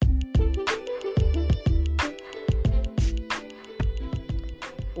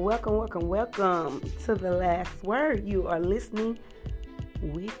Welcome to the last word. You are listening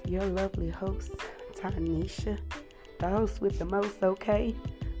with your lovely host, Tanisha, the host with the most, okay?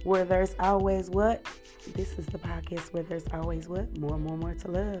 Where there's always what? This is the podcast where there's always what? More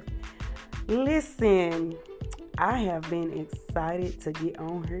to love. Listen, I have been excited to get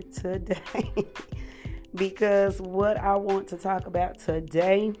on here today because what I want to talk about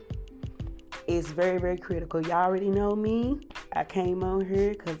today is very, very critical. Y'all already know me. I came on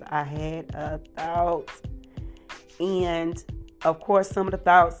here because I had a thought. And, of course, some of the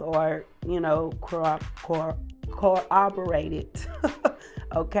thoughts are, corroborated,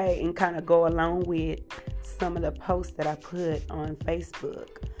 okay, and kind of go along with some of the posts that I put on Facebook.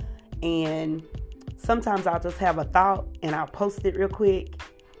 And sometimes I'll just have a thought and I'll post it real quick.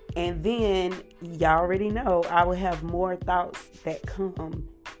 And then, y'all already know, I will have more thoughts that come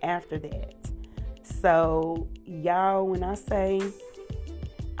after that. So, y'all, when I say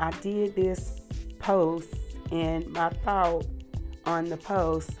I did this post and my thought on the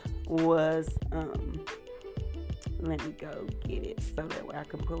post was, let me go get it so that way I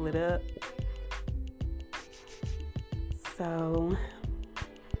can pull it up. So,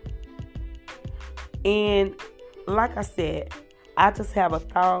 and like I said, I just have a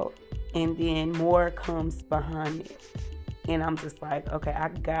thought and then more comes behind it. And I'm just like, okay, I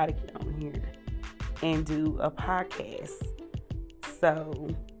gotta get on here and do a podcast. So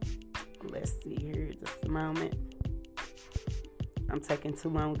let's see here just a moment. I'm taking too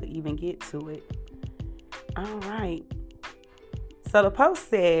long to even get to it. All right. So the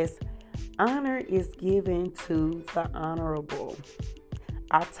post says, honor is given to the honorable.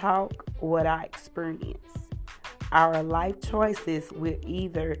 I talk what I experience. Our life choices will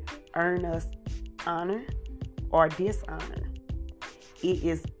either earn us honor or dishonor. It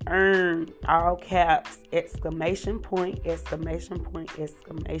is earned, all caps, exclamation point, exclamation point,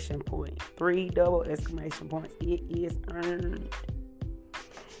 exclamation point. 3 double exclamation points. It is earned.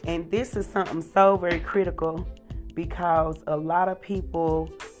 And this is something so very critical because a lot of people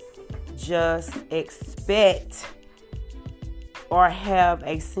just expect or have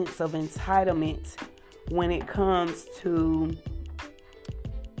a sense of entitlement when it comes to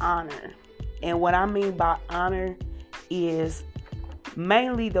honor. And what I mean by honor is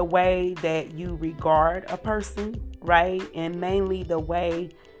mainly the way that you regard a person, right? And mainly the way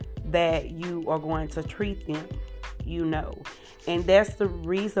that you are going to treat them, And that's the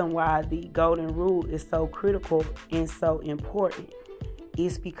reason why the golden rule is so critical and so important.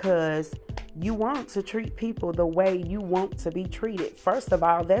 Is because you want to treat people the way you want to be treated. First of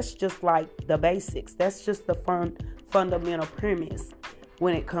all, that's just like the basics. That's just the fundamental premise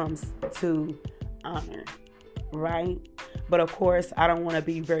when it comes to honor, right? But of course, I don't want to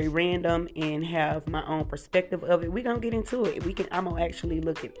be very random and have my own perspective of it. We're going to get into it. I'm going to actually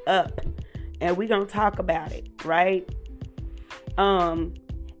look it up and we're going to talk about it, right? And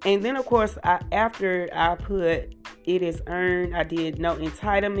then of course, after I put it is earned, I did no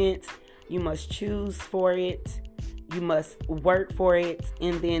entitlement. You must choose for it. You must work for it.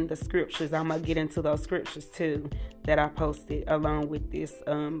 And then the scriptures, I'm going to get into those scriptures too that I posted along with this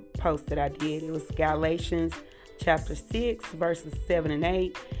post that I did. It was Galatians chapter 6, verses 7 and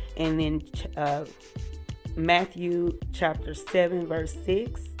 8. And then Matthew chapter 7, verse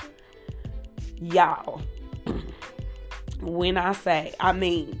 6. Y'all, when I say,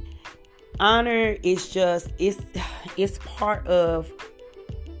 honor is just, it's part of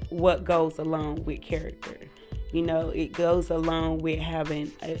what goes along with character. It goes along with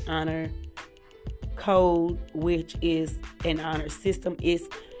having an honor code, which is an honor system. It's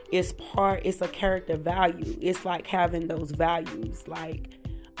a character value. It's like having those values, like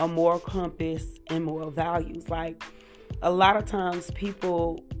a moral compass and moral values. Like a lot of times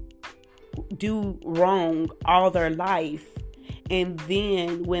people do wrong all their life. And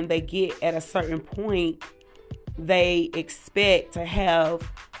then when they get at a certain point, they expect to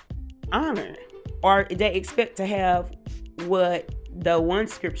have honor, or they expect to have what the one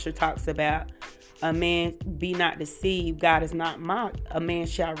scripture talks about. A man be not deceived. God is not mocked. A man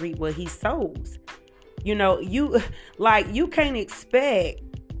shall reap what he sows. You can't expect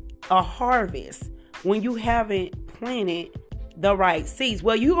a harvest when you haven't planted the right seeds.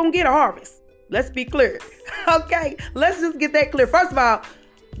 Well, you're going to get a harvest. Let's be clear. Okay, let's just get that clear. First of all,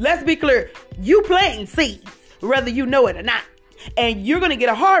 let's be clear. You planting seeds, whether you know it or not. And you're going to get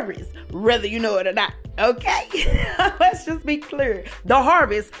a harvest, whether you know it or not. Okay? Let's just be clear. The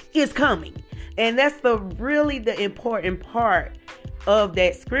harvest is coming. And that's the important part of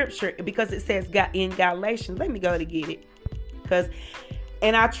that scripture, because it says in Galatians. Let me go to get it. Because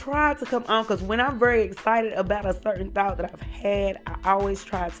And I try to come on because when I'm very excited about a certain thought that I've had, I always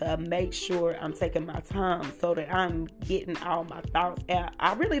try to make sure I'm taking my time so that I'm getting all my thoughts out.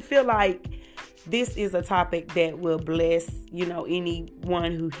 I really feel like this is a topic that will bless,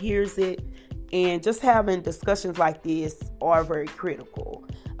 anyone who hears it. And just having discussions like this are very critical.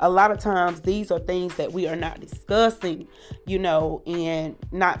 A lot of times these are things that we are not discussing, and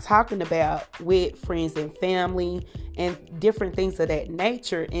not talking about with friends and family and different things of that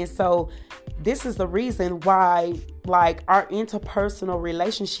nature. And so this is the reason why, like, our interpersonal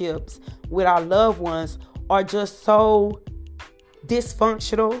relationships with our loved ones are just so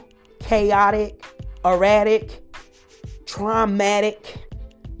dysfunctional, chaotic, erratic, traumatic.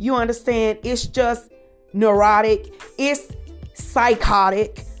 You understand? It's just neurotic. It's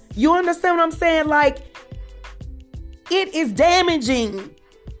psychotic. You understand what I'm saying? Like, it is damaging.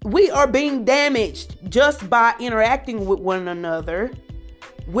 We are being damaged just by interacting with one another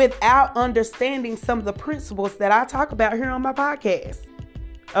without understanding some of the principles that I talk about here on my podcast.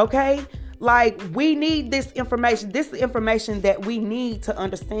 Okay? Like, we need this information. This is information that we need to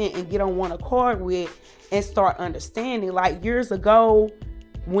understand and get on one accord with and start understanding. Like, years ago,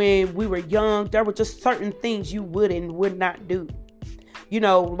 when we were young, there were just certain things you would and would not do.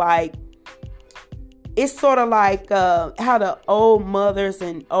 Like, it's sort of like how the old mothers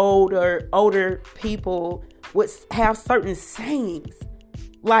and older people would have certain sayings.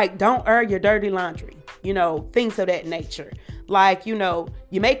 Like, don't air your dirty laundry, things of that nature. Like, you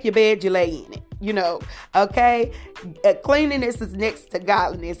make your bed, you lay in it, okay? Cleanliness is next to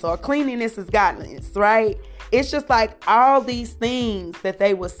godliness, or cleanliness is godliness, right? It's just like all these things that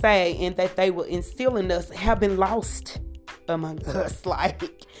they would say and that they would instill in us have been lost among us.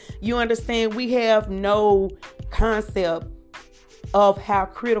 Like, you understand, we have no concept of how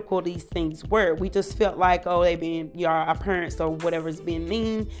critical these things were. We just felt like, our parents or whatever's being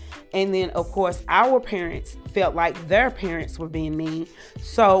mean. And then, of course, our parents felt like their parents were being mean.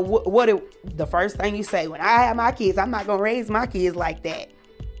 So the first thing you say, when I have my kids, I'm not going to raise my kids like that.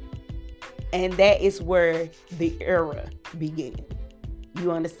 And that is where the era began.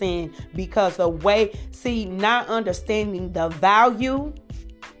 You understand? Because not understanding the value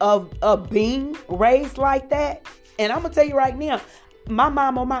of being raised like that. And I'm going to tell you right now, my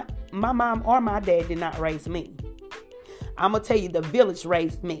mom or my dad did not raise me. I'm going to tell you, the village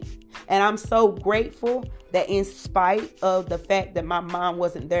raised me. And I'm so grateful that in spite of the fact that my mom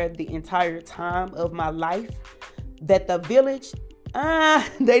wasn't there the entire time of my life, that the village,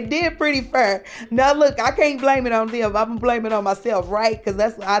 they did pretty fair. Now, look, I can't blame it on them. I'm blaming it on myself, right? Because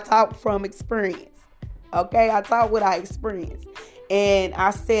that's what I talk from experience. Okay? I talk what I experienced. And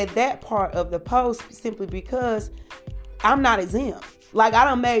I said that part of the post simply because I'm not exempt. Like, I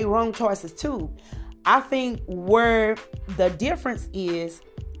done made wrong choices too. I think where the difference is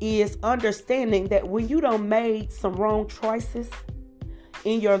understanding that when you done made some wrong choices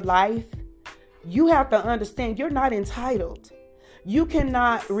in your life, you have to understand you're not entitled. You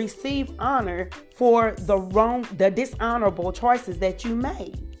cannot receive honor for the dishonorable choices that you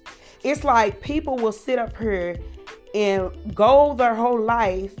made. It's like people will sit up here and go their whole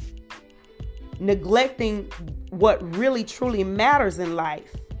life neglecting what really truly matters in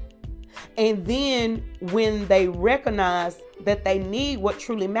life. And then when they recognize that they need what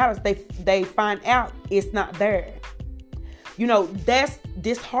truly matters, they find out it's not there. That's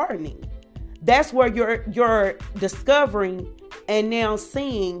disheartening. That's where you're discovering and now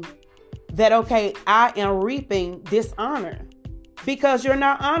seeing that, okay, I am reaping dishonor because you're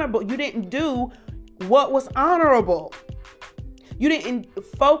not honorable. You didn't do what was honorable. You didn't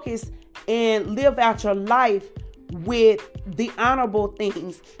focus and live out your life with the honorable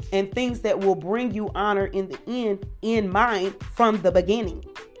things and things that will bring you honor in the end in mind from the beginning.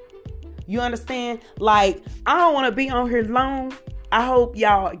 You understand? Like, I don't want to be on here long. I hope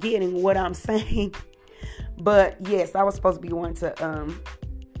y'all are getting what I'm saying. But yes, I was supposed to be going to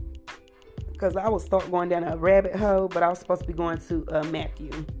because I would start going down a rabbit hole, but I was supposed to be going to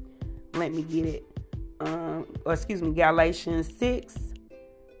Matthew. Let me get it. Galatians 6,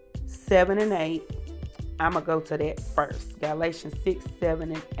 7, and 8. I'm going to go to that first. Galatians 6,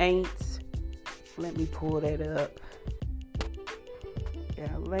 7, and 8. Let me pull that up.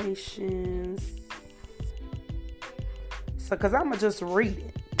 Galatians. So, because I'm going to just read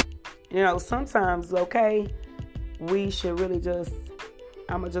it. Sometimes, okay, we should really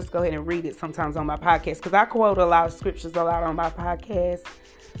I'm going to just go ahead and read it sometimes on my podcast. Because I quote a lot of scriptures a lot on my podcast.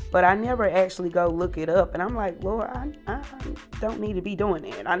 But I never actually go look it up. And I'm like, Lord, I don't need to be doing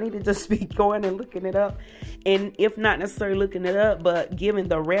that. I need to just be going and looking it up. And if not necessarily looking it up, but giving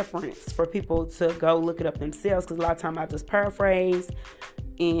the reference for people to go look it up themselves. Because a lot of times I just paraphrase,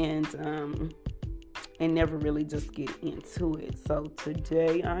 and never really just get into it. So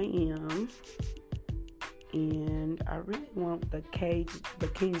today I am, and I really want the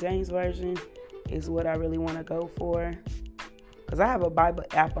King James Version is what I really want to go for. Because I have a Bible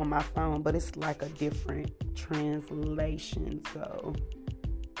app on my phone, but it's like a different translation. So,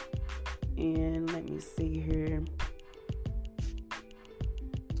 and let me see here.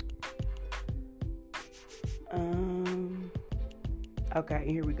 Okay,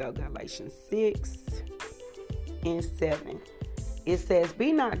 here we go. Galatians 6:7. It says,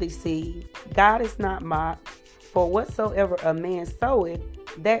 "Be not deceived, God is not mocked, for whatsoever a man soweth,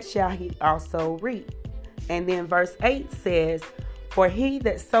 that shall he also reap." And then verse 8 says, "For he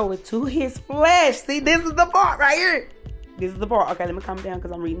that soweth to his flesh," see, this is the part right here. This is the part. Okay, let me calm down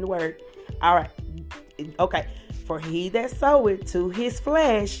because I'm reading the word. All right. Okay. "For he that soweth to his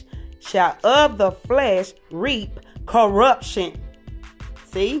flesh shall of the flesh reap corruption."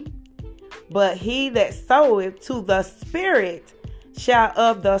 See? "But he that soweth to the Spirit shall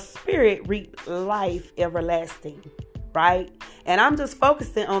of the Spirit reap life everlasting." Right? And I'm just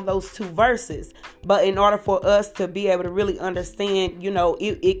focusing on those two verses. But in order for us to be able to really understand,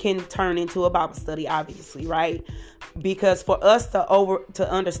 it can turn into a Bible study, obviously, right? Because for us to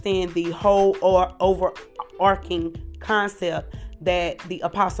understand the whole or overarching concept that the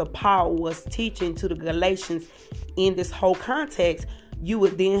Apostle Paul was teaching to the Galatians in this whole context, you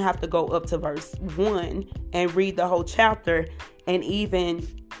would then have to go up to verse 1 and read the whole chapter and even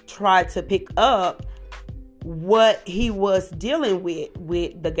try to pick up what he was dealing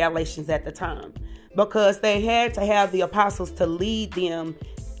with the Galatians at the time, because they had to have the apostles to lead them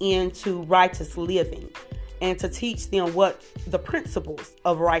into righteous living and to teach them what the principles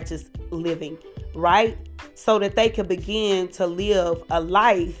of righteous living, right? So that they could begin to live a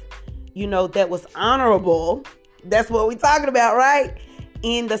life, that was honorable. That's what we're talking about, right?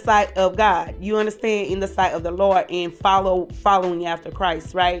 In the sight of God, you understand, in the sight of the Lord, and following after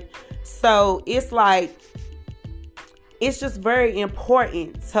Christ, right? So it's like, it's just very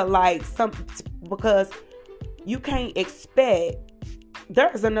important to because you can't expect.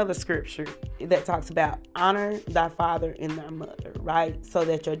 There's another scripture that talks about honor thy father and thy mother, right? So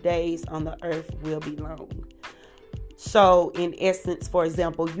that your days on the earth will be long. So in essence, for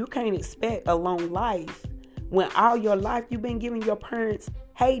example, you can't expect a long life when all your life you've been giving your parents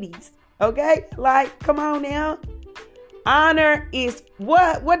Hades. Okay? Like, come on now. Honor is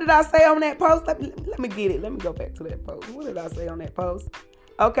what? What did I say on that post? Let me get it. Let me go back to that post. What did I say on that post?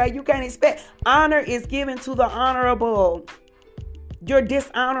 Okay, you can't expect. Honor is given to the honorable. You're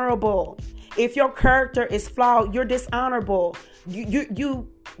dishonorable. If your character is flawed, you're dishonorable. You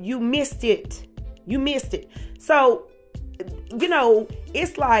missed it. You missed it. So,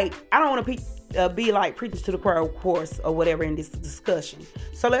 it's like, I don't want to be like preaching to the choir, of course, or whatever in this discussion.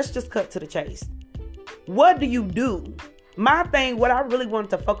 So let's just cut to the chase. What do you do? My thing, what I really wanted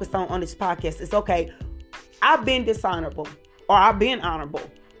to focus on this podcast is, okay, I've been dishonorable or I've been honorable.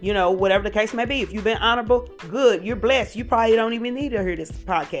 Whatever the case may be. If you've been honorable, good. You're blessed. You probably don't even need to hear this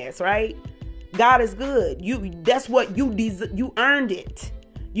podcast, right? God is good. That's what you earned it.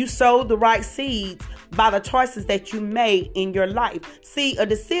 You sowed the right seeds by the choices that you made in your life. See, a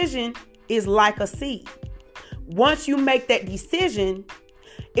decision is like a seed. Once you make that decision,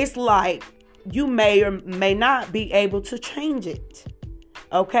 it's like you may or may not be able to change it.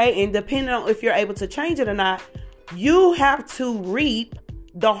 Okay? And depending on if you're able to change it or not, you have to reap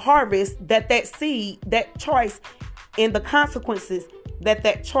the harvest that seed, that choice, and the consequences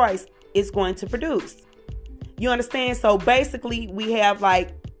that choice is going to produce. You understand? So basically, we have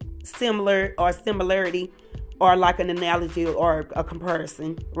like similarity or like an analogy or a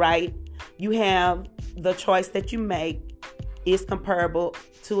comparison, right? You have the choice that you make is comparable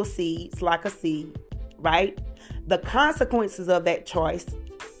to a seed. It's like a seed, right? The consequences of that choice,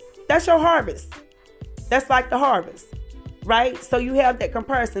 that's your harvest. That's like the harvest, right? So you have that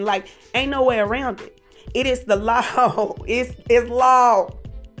comparison. Like, ain't no way around it. It is the law. It's law.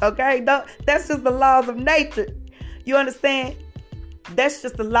 Okay? That's just the laws of nature. You understand? That's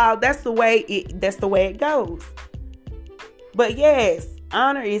just the law. That's the way it goes. But yes,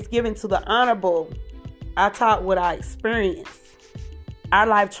 honor is given to the honorable. I taught what I experienced. Our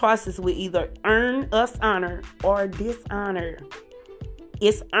life choices will either earn us honor or dishonor.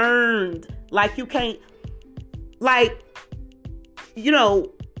 It's earned. Like, you can't, like,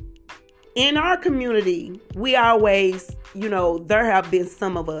 in our community, we always, there have been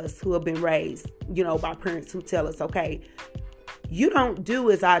some of us who have been raised, by parents who tell us, okay, you don't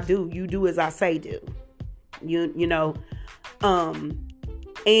do as I do, you do as I say do.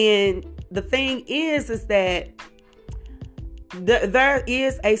 And the thing is that there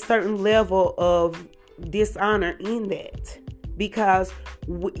is a certain level of dishonor in that, because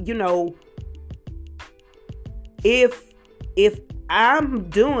if I'm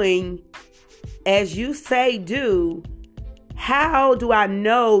doing as you say do, how do I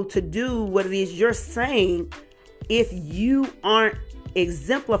know to do what it is you're saying if you aren't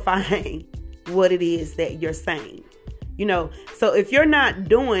exemplifying what it is that you're saying? So if you're not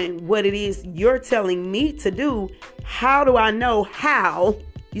doing what it is you're telling me to do, how do I know how?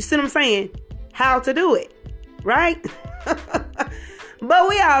 You see what I'm saying? How to do it, right? But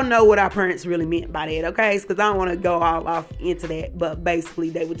we all know what our parents really meant by that, okay? Because I don't want to go all off into that. But basically,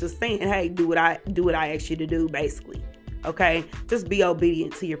 they were just saying, hey, do what I ask you to do, basically. Okay? Just be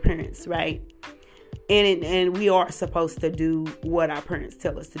obedient to your parents, right? And we are supposed to do what our parents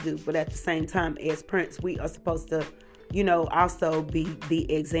tell us to do. But at the same time, as parents, we are supposed to, also be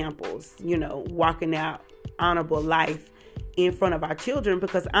the examples, walking out honorable life in front of our children.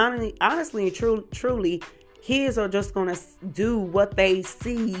 Because honestly and truly, kids are just going to do what they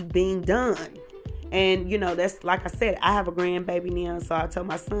see being done. And, that's, like I said, I have a grandbaby now. So I told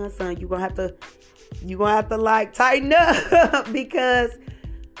my son, you're going to have to like tighten up because,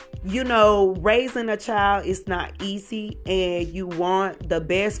 raising a child is not easy, and you want the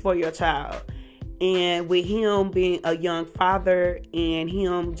best for your child. And with him being a young father and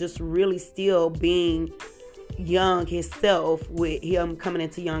him just really still being young himself, with him coming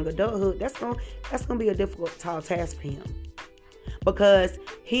into young adulthood, that's gonna be a difficult, tall task for him, because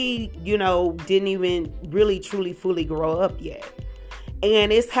he didn't even really truly fully grow up yet.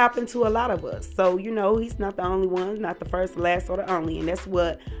 And it's happened to a lot of us. So he's not the only one, not the first, last, or the only. And that's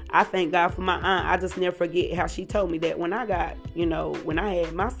what I thank God for my aunt. I just never forget how she told me that when I got when I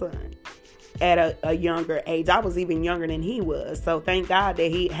had my son at a younger age. I was even younger than he was. So thank God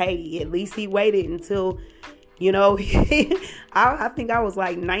that at least he waited until I think I was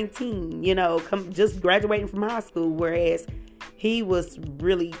like 19, just graduating from high school, whereas he was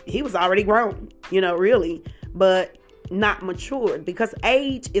already grown, really, but not matured, because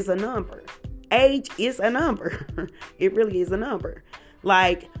age is a number. Age is a number. It really is a number.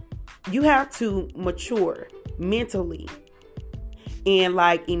 Like, you have to mature mentally and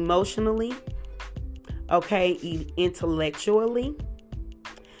like emotionally, okay, intellectually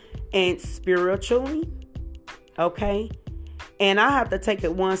and spiritually. Okay. And I have to take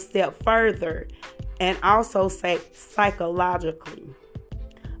it one step further and also say psychologically.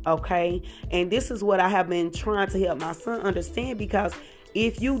 Okay. And this is what I have been trying to help my son understand, because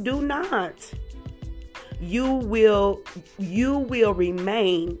if you do not, you will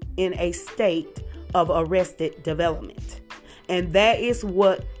remain in a state of arrested development. And that is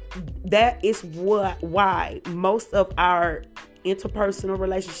why most of our interpersonal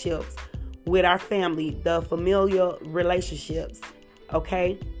relationships with our family, the familial relationships,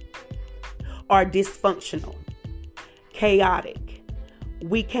 okay, are dysfunctional, chaotic.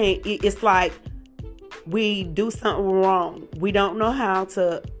 It's like we do something wrong. We don't know how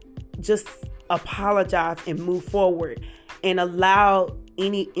to just apologize and move forward and allow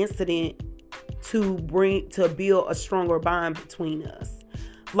any incident to build a stronger bond between us.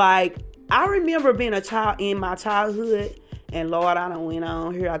 Like, I remember being a child in my childhood, and Lord, I don't went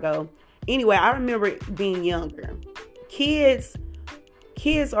on. Here I go. Anyway, I remember being younger. Kids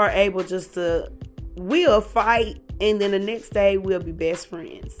are able we'll fight, and then the next day we'll be best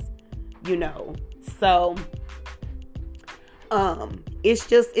friends, So, it's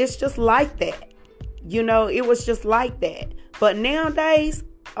just like that, it was just like that. But nowadays,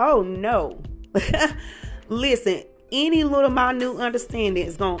 oh no. Listen, any little minute understanding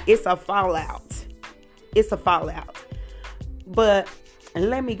it's a fallout. It's a fallout. But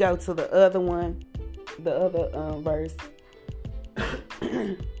let me go to the other one, the other verse.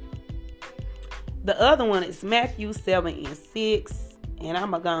 The other one is Matthew 7:6, and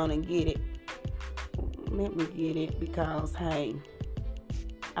I'm going to go on and get it. Let me get it, because, hey,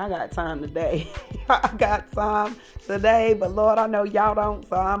 I got time today. I got time today, but Lord, I know y'all don't,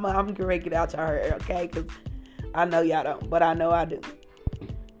 so I'm going to get out y'all hair, okay? Because I know y'all don't, but I know I do.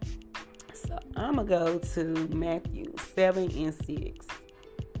 So I'm going to go to Matthew 7:6.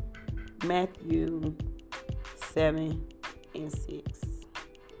 Matthew 7:6.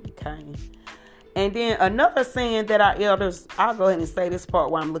 Okay. And then another saying that our elders, I'll go ahead and say this part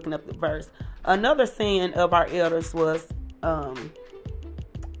while I'm looking up the verse. Another saying of our elders was,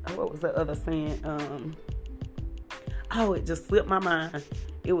 what was the other saying? It just slipped my mind.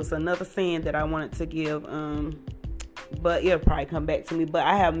 It was another saying that I wanted to give, but it'll probably come back to me. But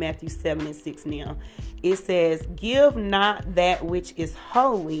I have Matthew 7:6 now. It says, "Give not that which is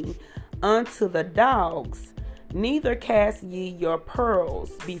holy unto the dogs, Neither cast ye your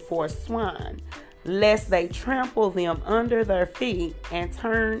pearls before swine, lest they trample them under their feet and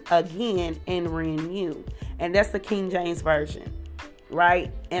turn again and rend you. And that's the King James Version,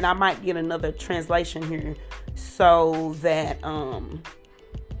 right? And I might get another translation here so that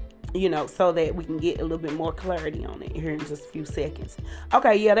so that we can get a little bit more clarity on it here in just a few seconds.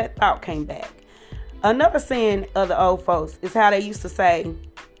 Okay, yeah, that thought came back. Another saying of the old folks is how they used to say,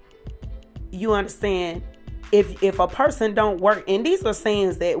 you understand, if a person don't work, and these are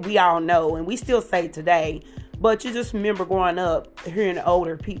sayings that we all know and we still say today, but you just remember growing up hearing the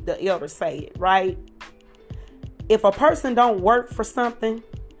older people, the elders say it, right? If a person don't work for something,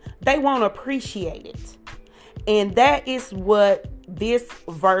 they won't appreciate it. And that is what this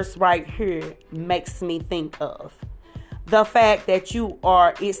verse right here makes me think of. The fact that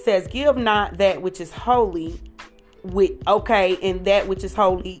it says, give not that which is holy and that which is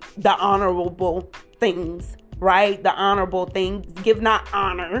holy, the honorable things, right? The honorable things. Give not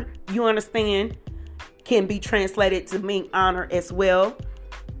honor. You understand? Can be translated to mean honor as well.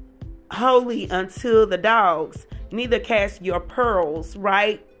 Holy unto the dogs. Neither cast your pearls,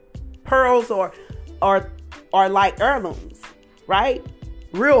 right? Pearls are like heirlooms, right?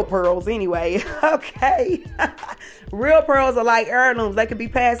 Real pearls anyway. Okay. Real pearls are like heirlooms. They can be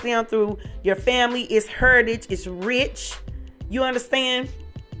passed down through your family. It's heritage. It's rich. You understand?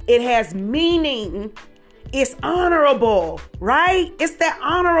 It has meaning. It's honorable, right? It's that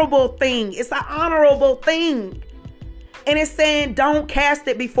honorable thing. It's an honorable thing. And it's saying, don't cast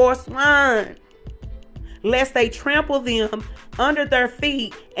it before swine, lest they trample them under their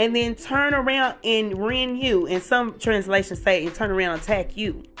feet and then turn around and rend you. And some translations say, and turn around and attack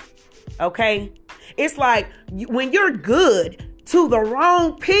you. Okay? It's like when you're good to the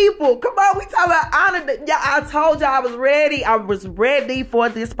wrong people. Come on, we talk about honor. I told you I was ready. I was ready for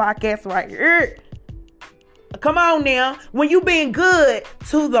this podcast right here. Come on now. When you being good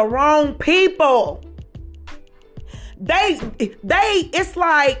to the wrong people, it's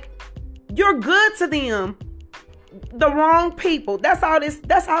like you're good to them, the wrong people. That's all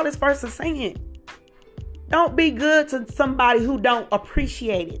this verse is saying. Don't be good to somebody who don't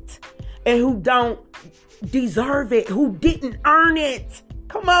appreciate it and who don't deserve it, who didn't earn it.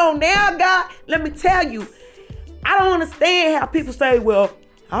 Come on now, God. Let me tell you, I don't understand how people say, well,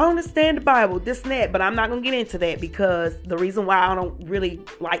 I understand the Bible, this and that, but I'm not going to get into that because the reason why I don't really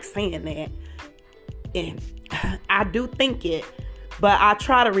like saying that, and I do think it, but I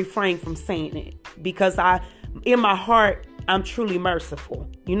try to refrain from saying it because in my heart, I'm truly merciful.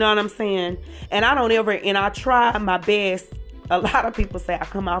 You know what I'm saying? And I try my best. A lot of people say I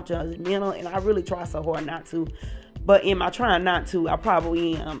come out judgmental, and I really try so hard not to. But in my trying not to, I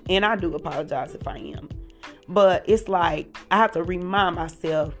probably am. And I do apologize if I am. But it's like I have to remind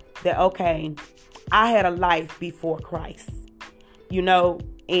myself that, okay, I had a life before Christ,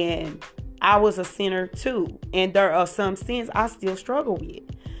 and I was a sinner too. And there are some sins I still struggle with.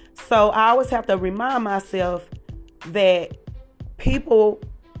 So I always have to remind myself that people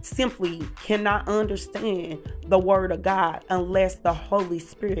simply cannot understand the word of God unless the Holy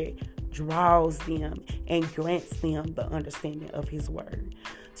Spirit draws them and grants them the understanding of his word.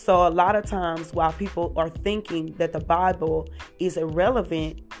 So a lot of times while people are thinking that the Bible is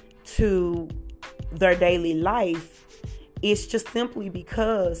irrelevant to their daily life, it's just simply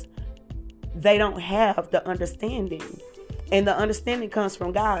because they don't have the understanding. And the understanding comes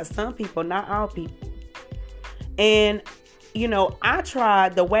from God. Some people, not all people. And,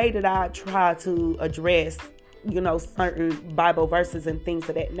 the way that I try to address, certain Bible verses and things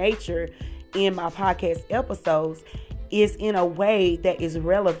of that nature in my podcast episodes is in a way that is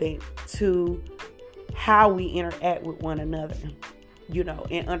relevant to how we interact with one another,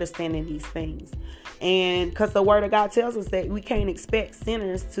 and understanding these things. And because the word of God tells us that we can't expect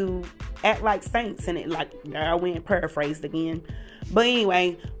sinners to act like saints. And I went paraphrased again. But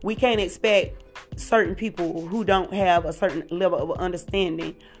anyway, we can't expect certain people who don't have a certain level of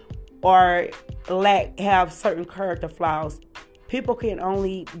understanding or have certain character flaws. People can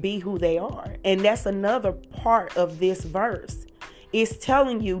only be who they are. And that's another part of this verse. It's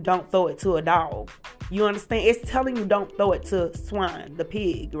telling you don't throw it to a dog. You understand? It's telling you don't throw it to swine, the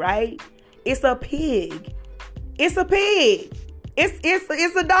pig, right? It's a pig. It's a pig.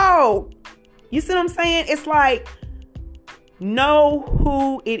 It's a dog. You see what I'm saying? It's like, know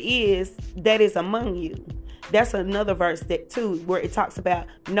who it is that is among you. That's another verse where it talks about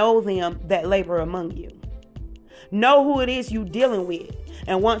know them that labor among you. Know who it is you dealing with.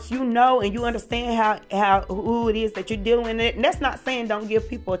 And once you know and you understand who it is that you're dealing with, and that's not saying don't give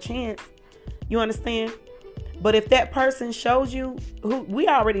people a chance. You understand? But if that person shows you who, we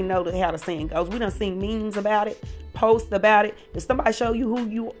already know how the saying goes. We done seen memes about it, posts about it. If somebody show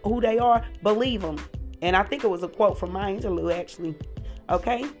you who they are, believe them. And I think it was a quote from Maya Angelou, actually.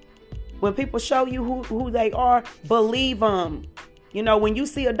 Okay? When people show you who they are, believe them. You know, when you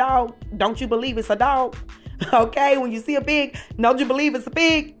see a dog, don't you believe it's a dog? Okay? When you see a pig, don't you believe it's a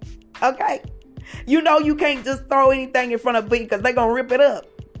pig? Okay? You know you can't just throw anything in front of a pig because they're going to rip it up.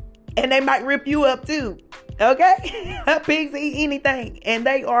 And they might rip you up too. Okay? Pigs eat anything. And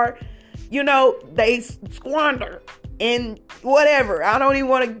they are, you know, they squander and whatever. I don't even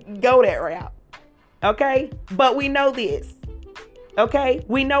want to go that route. Okay? But we know this. Okay?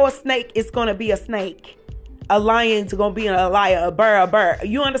 We know a snake is going to be a snake. A lion's going to be a lion. A bird.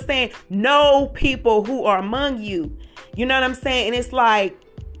 You understand? Know people who are among you. You know what I'm saying? And it's like,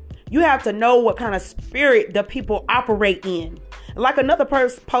 you have to know what kind of spirit the people operate in. Like another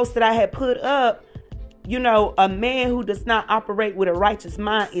post that I had put up, you know, a man who does not operate with a righteous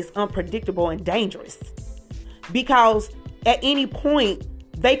mind is unpredictable and dangerous. Because at any point,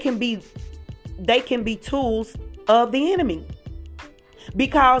 they can be tools of the enemy.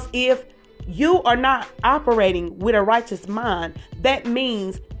 Because if you are not operating with a righteous mind, that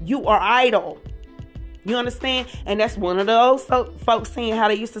means you are idle. You understand? And that's one of those folks saying how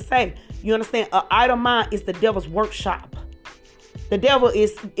they used to say, you understand? An idle mind is the devil's workshop. The devil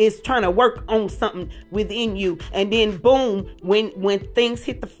is trying to work on something within you. And then boom, when things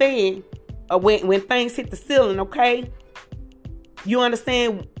hit the fan, or when things hit the ceiling, okay? You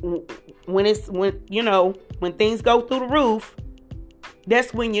understand? When things go through the roof,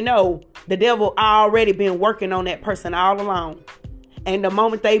 that's when you know the devil already been working on that person all along. And the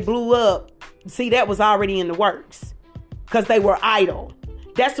moment they blew up, see, that was already in the works because they were idle.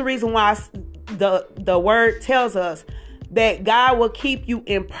 That's the reason why the word tells us that God will keep you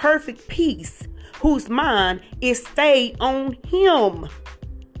in perfect peace, whose mind is stayed on him.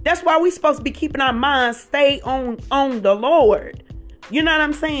 That's why we're supposed to be keeping our minds stayed on the Lord. You know what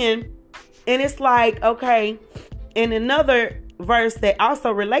I'm saying? And it's like, okay, and another verse that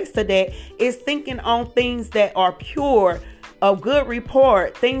also relates to that is thinking on things that are pure, of good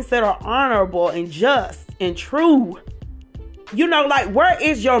report, things that are honorable and just and true. You know, like, where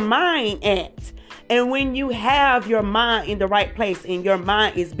is your mind at? And when you have your mind in the right place and your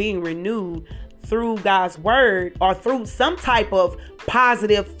mind is being renewed through God's word or through some type of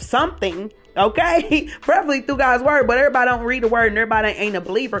positive something, okay, preferably through God's word, but everybody don't read the word and everybody ain't a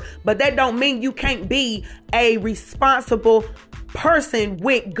believer. But that don't mean you can't be a responsible person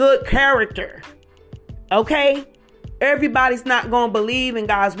with good character. Okay? Everybody's not going to believe in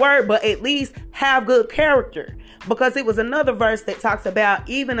God's word, but at least have good character. Because it was another verse that talks about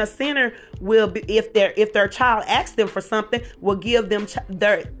even a sinner will be, if their child asks them for something, will give them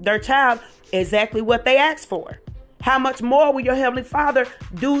their child exactly what they asked for. How much more will your heavenly Father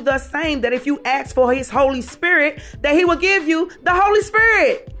do the same? That if you ask for his Holy Spirit, that he will give you the Holy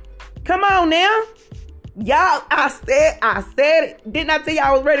Spirit. Come on now. Y'all, I said it. Didn't I tell you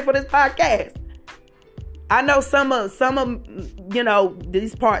I was ready for this podcast? I know some of you know,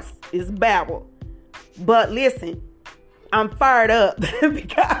 these parts is babble. But listen, I'm fired up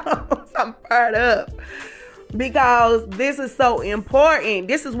because this is so important.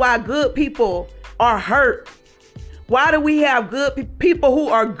 This is why good people are hurt. Why do we have good people who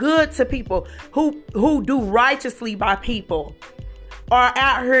are good to people, who do righteously by people, are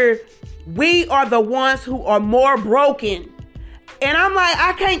out here? We are the ones who are more broken. And I'm like,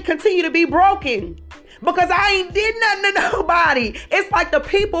 I can't continue to be broken because I ain't did nothing to nobody. It's like the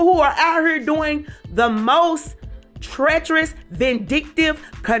people who are out here doing the most treacherous, vindictive,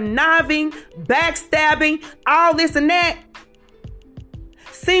 conniving, backstabbing, all this and that,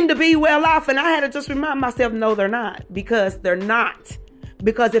 seem to be well off. And I had to just remind myself, no, they're not. Because they're not.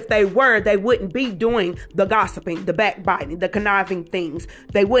 Because if they were, they wouldn't be doing the gossiping, the backbiting, the conniving things.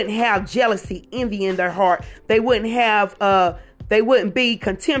 They wouldn't have jealousy, envy in their heart. They wouldn't have, they wouldn't be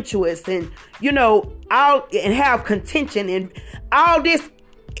contemptuous and, you know, and have contention and all this.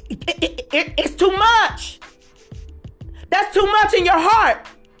 It's too much. That's too much in your heart.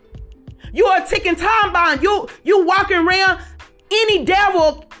 You are a ticking time bomb. You walking around, any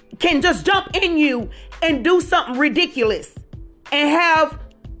devil can just jump in you and do something ridiculous and have,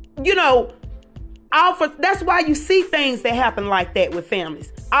 you know, that's why you see things that happen like that with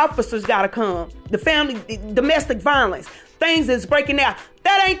families. Officers got to come. The family, domestic violence, things is breaking out.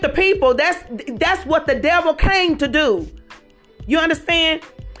 That ain't the people. That's what the devil came to do. You understand?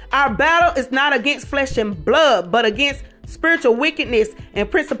 Our battle is not against flesh and blood, but against spiritual wickedness and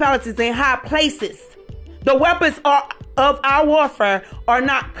principalities in high places. The weapons of our warfare are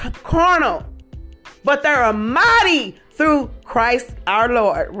not carnal, but they are mighty through Christ our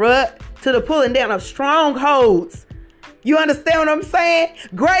Lord, right? To the pulling down of strongholds. You understand what I'm saying?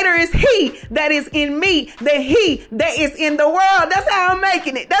 Greater is he that is in me than he that is in the world. That's how I'm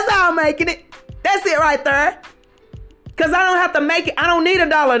making it. That's how I'm making it. That's it right there. Because I don't have to make it. I don't need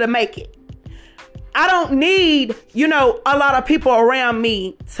 $1 to make it. I don't need, a lot of people around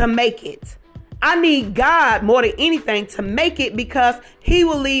me to make it. I need God more than anything to make it, because he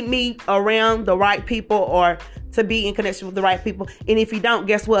will lead me around the right people or to be in connection with the right people. And if he don't,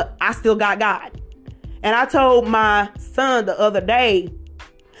 guess what? I still got God. And I told my son the other day,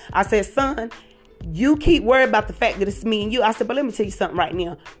 I said, son, you keep worrying about the fact that it's me and you. I said, but let me tell you something right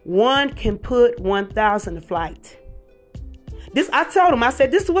now. One can put 1,000 to flight. I told him, I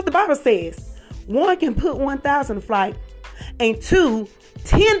said, this is what the Bible says. One can put 1,000 to flight, and two,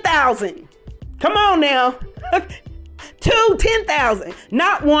 10,000. Come on now. Two, 10,000.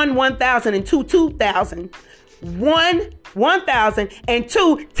 Not one, 1,000, and two, 2,000. One, 1,000, and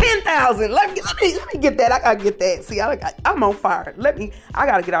two, 10,000. Let me get that. I gotta get that. See, I'm on fire. I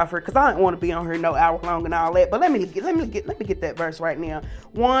gotta get off here because I don't want to be on here no hour long and all that. But let me get that verse right now.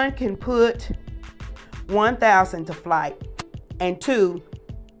 One can put 1,000 to flight, and two,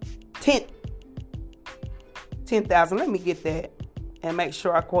 10,000. Let me get that and make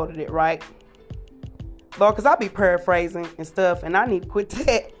sure I quoted it right, Lord, because I'll be paraphrasing and stuff, and I need to quit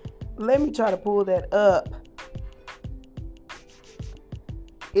that. Let me try to pull that up.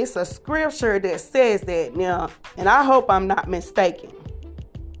 It's a scripture that says that now, and I hope I'm not mistaken.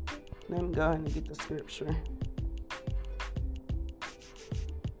 Let me go ahead and get the scripture.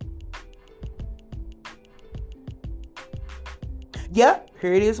 Yep,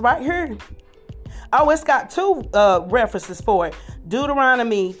 here it is right here. Oh, it's got two references for it.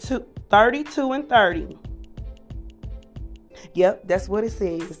 Deuteronomy 32 and 30. Yep, that's what it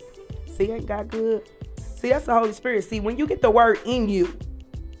says. See, ain't got good. See, that's the Holy Spirit. See, when you get the word in you,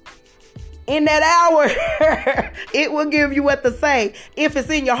 in that hour, it will give you what to say. If it's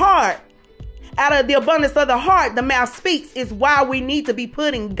in your heart, out of the abundance of the heart, the mouth speaks. Is why we need to be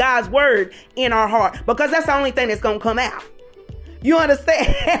putting God's word in our heart, because that's the only thing that's going to come out. You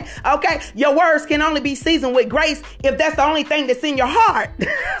understand? Okay. Your words can only be seasoned with grace if that's the only thing that's in your heart.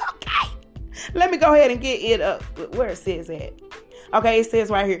 Okay. Let me go ahead and get it up where it says at. Okay. It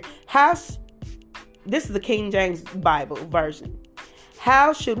says right here. This is the King James Bible version.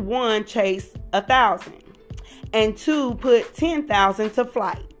 How should one chase 1,000 and two put 10,000 to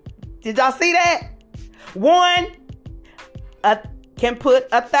flight? Did y'all see that? One can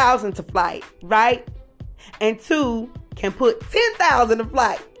put 1,000 to flight, right? And two can put 10,000 to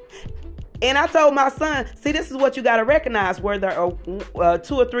flight. And I told my son, see, this is what you got to recognize. Where there are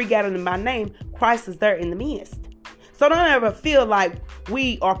two or three gathered in my name, Christ is there in the midst. So don't ever feel like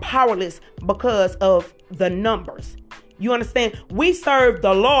we are powerless because of the numbers. You understand? We serve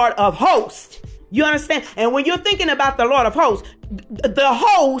the Lord of hosts. You understand? And when you're thinking about the Lord of hosts, the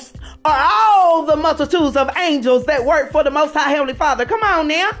hosts are all the multitudes of angels that work for the Most High Heavenly Father. Come on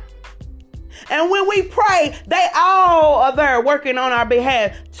now. And when we pray, they all are there working on our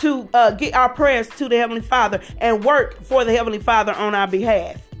behalf to get our prayers to the Heavenly Father and work for the Heavenly Father on our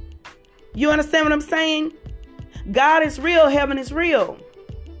behalf. You understand what I'm saying? God is real. Heaven is real.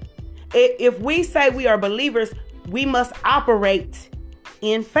 If we say we are believers, we must operate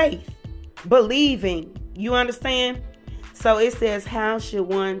in faith, believing. You understand? So it says, how should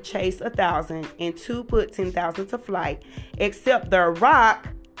one chase 1,000 and two put 10,000 to flight, except the rock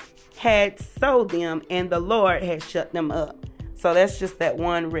had sold them and the Lord had shut them up. So that's just that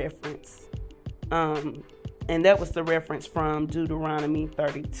one reference. And that was the reference from Deuteronomy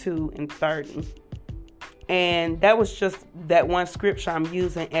 32 and 30. And that was just that one scripture I'm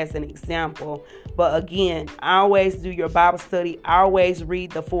using as an example. But again, always do your Bible study. Always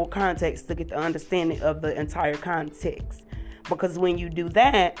read the full context to get the understanding of the entire context. Because when you do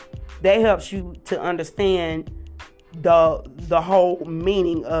that, that helps you to understand the whole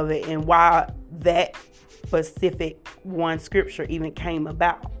meaning of it and why that specific one scripture even came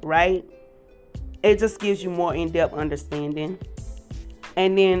about, right? It just gives you more in-depth understanding.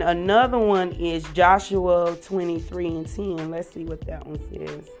 And then another one is Joshua 23 and 10. Let's see what that one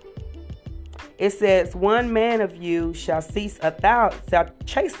says. It says, one man of you shall chase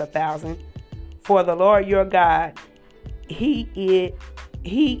 1,000, for the Lord your God, he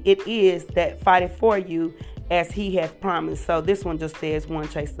it is that fighteth for you, as he hath promised. So this one just says one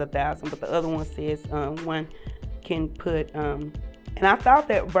chases 1,000, but the other one says one can put and I thought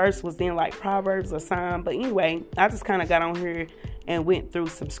that verse was in like Proverbs or Psalm, but anyway, I just kind of got on here and went through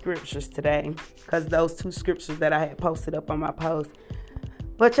some scriptures today, because those two scriptures that I had posted up on my post.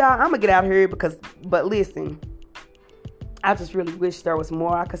 But y'all, I'm gonna get out of here but listen, I just really wish there was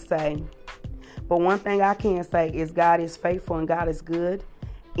more I could say. But one thing I can say is God is faithful and God is good.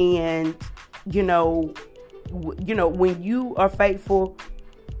 And, when you are faithful,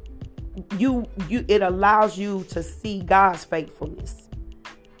 it allows you to see God's faithfulness.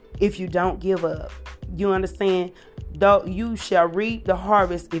 If you don't give up, you understand? Though you shall reap the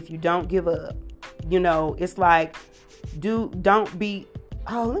harvest if you don't give up. It's like, don't be.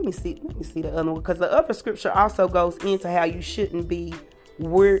 Oh, let me see the other one, because the other scripture also goes into how you shouldn't be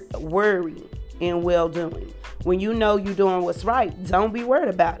worried in well doing. When you know you're doing what's right, don't be worried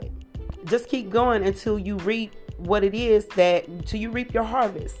about it. Just keep going until you reap what it is until you reap your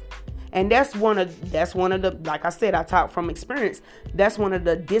harvest. And that's one of the, like I said, I talk from experience. That's one of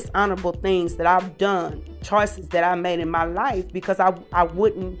the dishonorable things that I've done, choices that I made in my life, because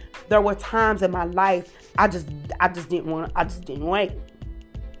there were times in my life I just didn't wait. I just didn't wait.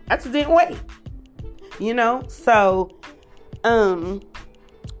 So,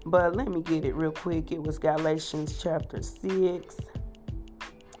 but let me get it real quick. It was Galatians chapter 6,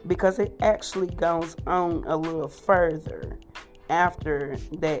 because it actually goes on a little further after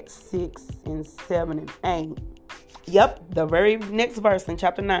that 6 and 7 and 8. Yep, the very next verse in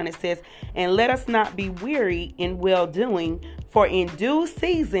chapter 9, it says, "And let us not be weary in well doing, for in due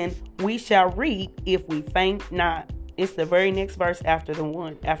season we shall reap if we faint not." It's the very next verse after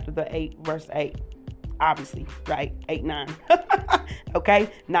the 8, verse 8. Obviously, right? 8, 9.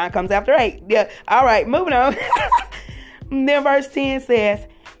 Okay, 9 comes after 8. Yeah. All right, moving on. Then verse 10 says,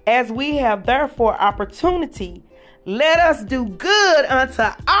 "As we have therefore opportunity, let us do good unto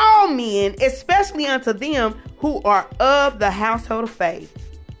all men, especially unto them who are of the household of faith."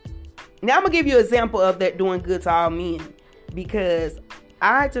 Now I'm going to give you an example of that, doing good to all men, because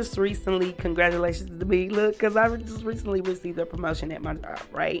I just recently, congratulations to me, because I just recently received a promotion at my job,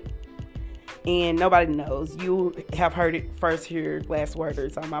 right? And nobody knows. You have heard it first here, last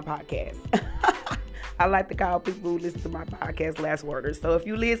worders, on my podcast. I like to call people who listen to my podcast last worders. So if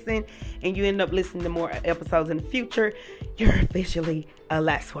you listen and you end up listening to more episodes in the future, you're officially a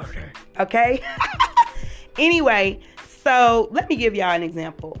last worder. Okay? Anyway, so let me give y'all an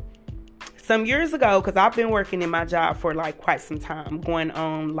example. Some years ago, because I've been working in my job for like quite some time, going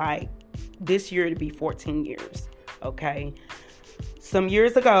on like this year to be 14 years. Okay? Some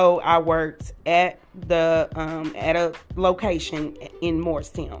years ago, I worked at a location in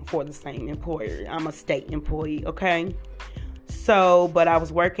Morristown for the same employer. I'm a state employee, okay? So, but I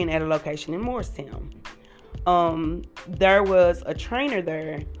was working at a location in Morristown. There was a trainer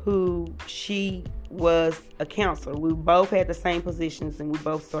there who, she was a counselor. We both had the same positions, and we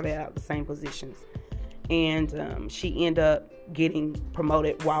both started out the same positions. And she ended up getting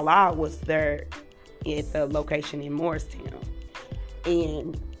promoted while I was there at the location in Morristown.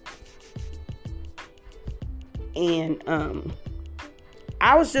 And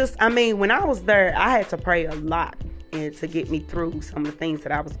I was when I was there, I had to pray a lot to get me through some of the things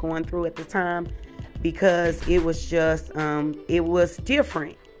that I was going through at the time, because it was just, it was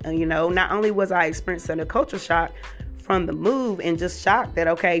different. Not only was I experiencing a culture shock from the move, and just shocked that,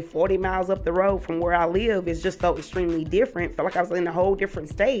 40 miles up the road from where I live is just so extremely different. Felt like I was in a whole different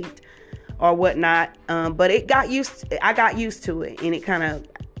state or whatnot. But I got used to it, and it kind of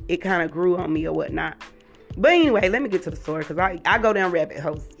grew on me or whatnot. But anyway, let me get to the story, because I go down rabbit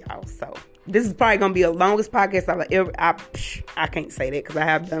holes, y'all. So this is probably going to be the longest podcast I've ever, I can't say that because I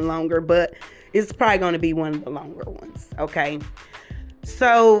have done longer, but it's probably going to be one of the longer ones. Okay.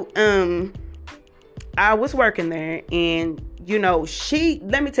 So, I was working there, and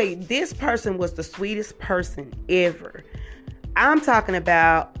let me tell you, this person was the sweetest person ever. I'm talking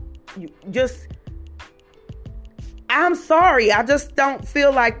about I'm sorry, I just don't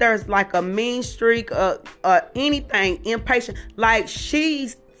feel like there's like a mean streak or anything, impatient. Like,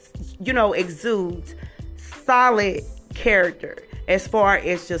 she's, exudes solid character as far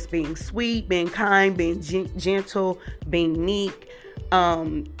as just being sweet, being kind, being gentle, being meek,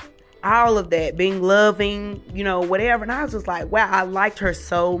 all of that, being loving, whatever. And I was just like, wow, I liked her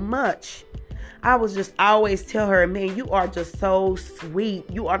so much. I always tell her, man, you are just so sweet.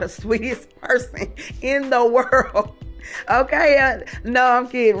 You are the sweetest person in the world. Okay? No, I'm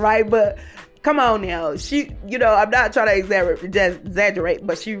kidding, right? But come on now. She, I'm not trying to exaggerate,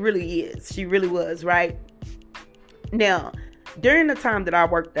 but she really is. She really was, right? Now, during the time that I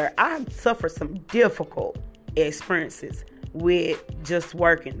worked there, I suffered some difficult experiences with just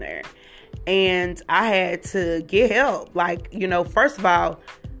working there. And I had to get help. Like, first of all,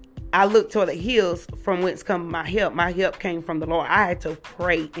 I looked toward the hills from whence come my help. My help came from the Lord. I had to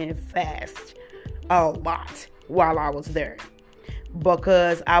pray and fast a lot while I was there.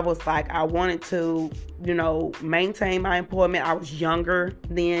 because I was like, I wanted to, maintain my employment. I was younger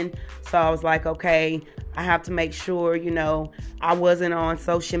then. So I was like, okay, I have to make sure, I wasn't on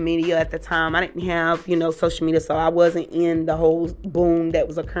social media at the time. I didn't have, social media. So I wasn't in the whole boom that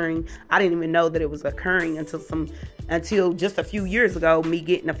was occurring. I didn't even know that it was occurring until just a few years ago, me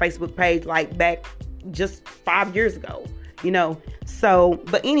getting a Facebook page, like back just 5 years ago, So,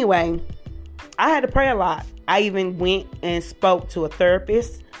 but anyway, I had to pray a lot. I even went and spoke to a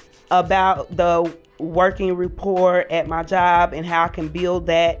therapist about the working rapport at my job and how I can build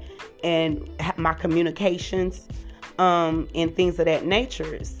that and my communications and things of that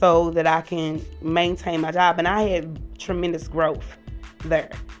nature so that I can maintain my job. And I had tremendous growth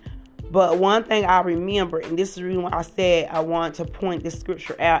there. But one thing I remember, and this is the reason why I said I want to point this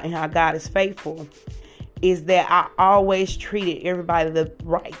scripture out and how God is faithful, is that I always treated everybody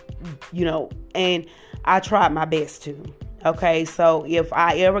right, and I tried my best to. Okay, so if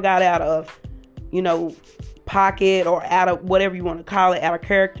I ever got out of, pocket or out of whatever you want to call it, out of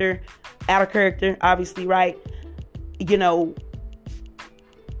character, obviously, right? It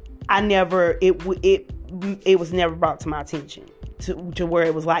was never brought to my attention to where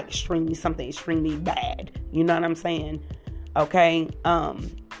it was like something extremely bad. You know what I'm saying? Okay.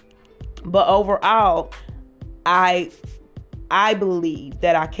 But overall, I believe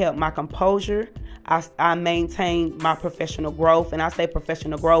that I kept my composure. I maintained my professional growth. And I say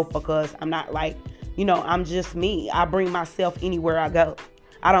professional growth because I'm not like, I'm just me. I bring myself anywhere I go.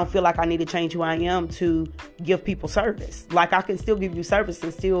 I don't feel like I need to change who I am to give people service. Like I can still give you service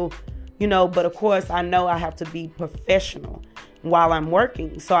and still, but of course I know I have to be professional while I'm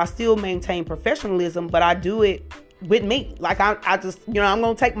working. So I still maintain professionalism, but I do it with me. Like I just, I'm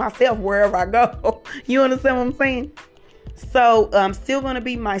going to take myself wherever I go. You understand what I'm saying? So I'm still going to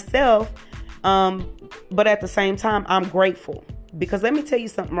be myself. But at the same time, I'm grateful because let me tell you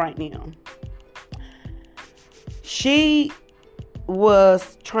something right now. She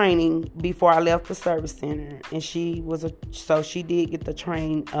was training before I left the service center, and so she did get to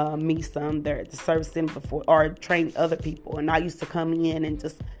train me some there at the service center before, or train other people. And I used to come in and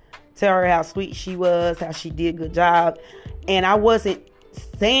just tell her how sweet she was, how she did a good job. And I wasn't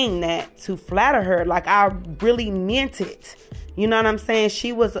saying that to flatter her. Like I really meant it. You know what I'm saying?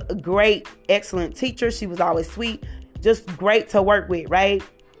 She was a great, excellent teacher. She was always sweet, just great to work with, right?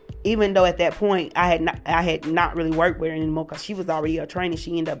 Even though at that point I had not really worked with her anymore because she was already a trainer.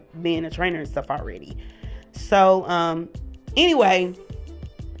 She ended up being a trainer and stuff already. So anyway,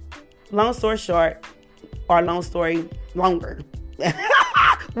 long story short, or long story longer.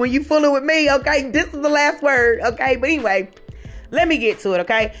 When you fooling with me, okay, this is the last word, okay? But anyway, let me get to it,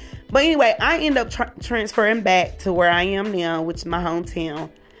 okay? But anyway, I end up transferring back to where I am now, which is my hometown,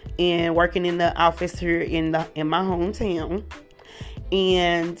 and working in the office here in my hometown.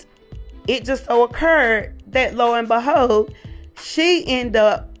 And it just so occurred that, lo and behold, she ended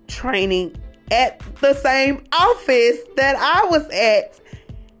up training at the same office that I was at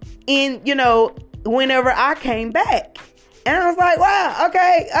whenever I came back. And I was like, wow,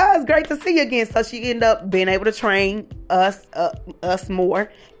 okay, it's great to see you again. So she ended up being able to train us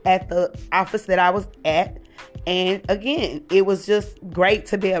more at the office that I was at. And again, it was just great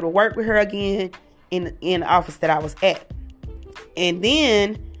to be able to work with her again in the office that I was at. And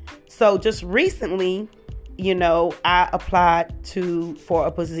then, so just recently, I applied for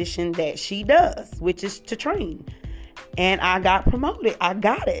a position that she does, which is to train. And I got promoted. I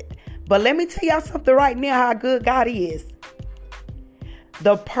got it. But let me tell y'all something right now, how good God is.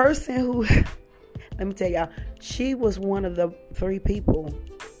 The person who, let me tell y'all, she was one of the 3 people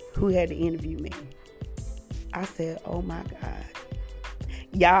who had to interview me. I said, oh my God.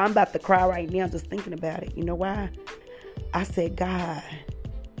 Y'all, I'm about to cry right now just thinking about it. You know why? I said, God,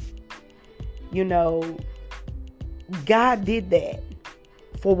 God did that.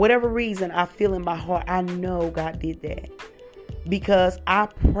 For whatever reason, I feel in my heart, I know God did that. Because I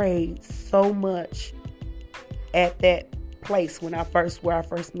prayed so much at that place where I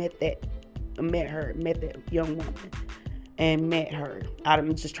first met that young woman and met her.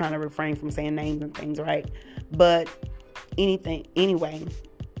 I'm just trying to refrain from saying names and things, right? But anyway,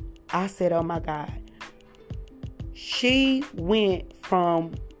 I said, oh my God. She went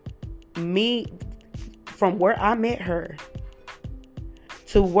from where I met her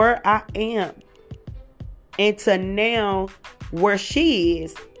to where I am and to now where she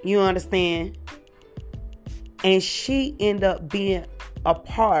is, you understand? And she ended up being a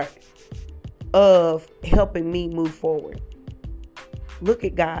part of helping me move forward. Look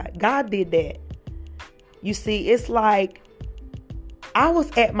at God. God did that. You see, it's like I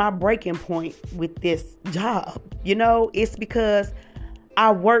was at my breaking point with this job. It's because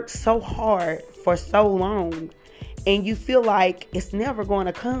I worked so hard for so long, and you feel like it's never going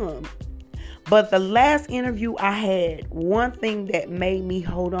to come. But the last interview I had, one thing that made me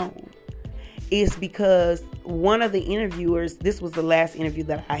hold on is because one of the interviewers, this was the last interview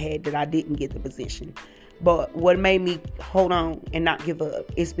that I had that I didn't get the position. But what made me hold on and not give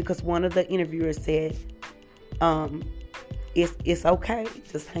up is because one of the interviewers said, it's okay,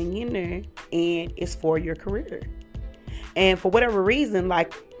 just hang in there, and it's for your career. And for whatever reason,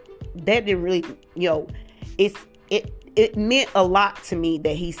 like, that didn't really, it meant a lot to me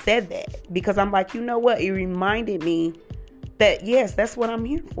that he said that, because I'm like, you know what? It reminded me that, yes, that's what I'm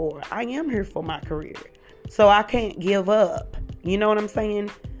here for. I am here for my career. So I can't give up. You know what I'm saying?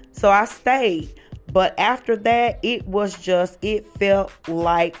 So I stayed. But after that, it felt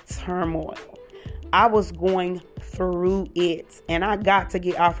like turmoil. I was going through it, and I got to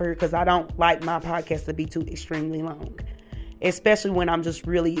get off here because I don't like my podcast to be too extremely long, especially when I'm just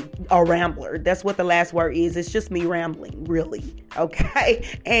really a rambler. That's what the last word is. It's just me rambling, really, okay,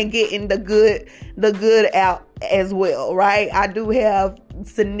 and getting the good out as well, right? I do have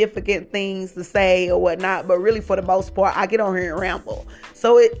significant things to say or whatnot, but really, for the most part, I get on here and ramble.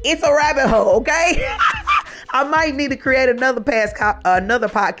 So it's a rabbit hole, okay? I might need to create another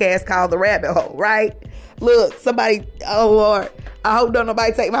podcast called The Rabbit Hole, right? Look, somebody, oh Lord, I hope don't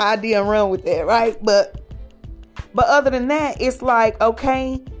nobody take my idea and run with that, right? But other than that, it's like,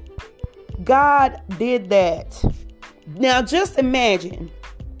 okay, God did that. Now just imagine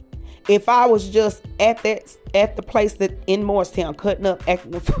if I was just at the place that in Morristown cutting up,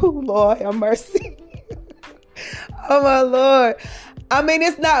 acting a fool. Lord have mercy. Oh my Lord. I mean,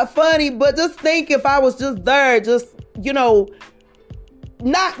 it's not funny, but just think if I was just there, just,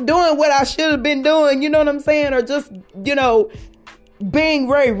 not doing what I should have been doing, you know what I'm saying? Or just, being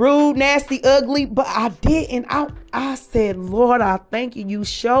very rude, nasty, ugly. But I didn't. I said, Lord, I thank you. You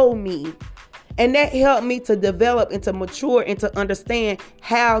showed me. And that helped me to develop and to mature and to understand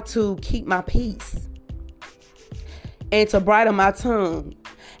how to keep my peace and to bridle my tongue.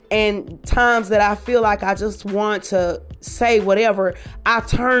 And times that I feel like I just want to say whatever, I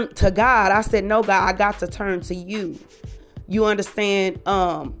turned to God. I said, no, God, I got to turn to you. You understand?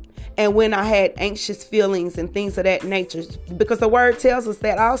 And when I had anxious feelings and things of that nature, because the word tells us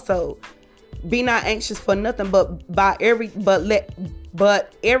that also, be not anxious for nothing, but everything,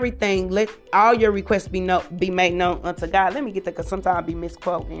 let all your requests be made known unto God. Let me get that, because sometimes I be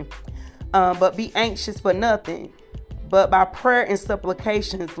misquoting. But be anxious for nothing, but by prayer and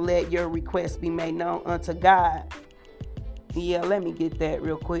supplications, let your requests be made known unto God. Yeah, let me get that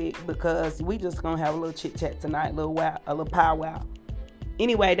real quick, because we just gonna have a little chit chat tonight, a little powwow.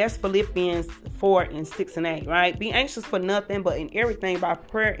 Anyway, that's Philippians 4:6-8, right? Be anxious for nothing, but in everything by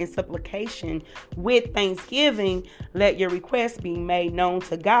prayer and supplication with thanksgiving, let your requests be made known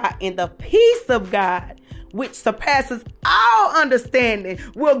to God. And the peace of God, which surpasses all understanding,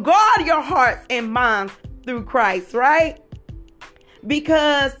 will guard your hearts and minds through Christ, right?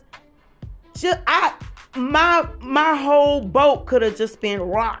 Because my whole boat could have just been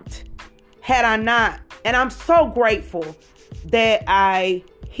rocked had I not. And I'm so grateful that I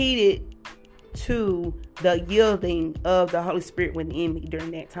heeded to the yielding of the Holy Spirit within me during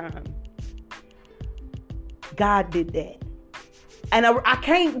that time. God did that. And I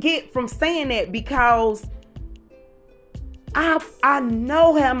can't get from saying that, because I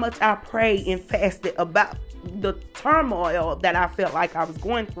know how much I prayed and fasted about the turmoil that I felt like I was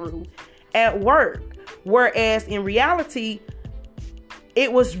going through at work. Whereas in reality,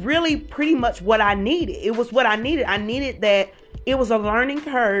 it was really pretty much what I needed. It was what I needed. I needed that. It was a learning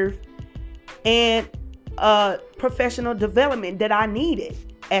curve and professional development that I needed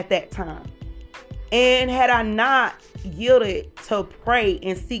at that time. And had I not yielded to pray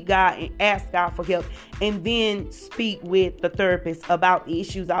and seek God and ask God for help, and then speak with the therapist about the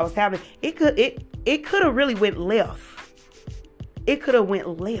issues I was having, it could have really went left. It could have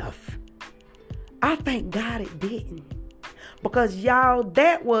went left. I thank God it didn't. Because y'all,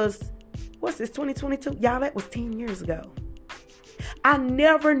 that was, what's this, 2022? Y'all, that was 10 years ago. I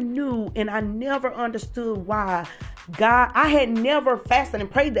never knew and I never understood why God, I had never fasted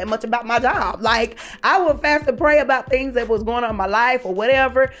and prayed that much about my job. Like, I would fast and pray about things that was going on in my life or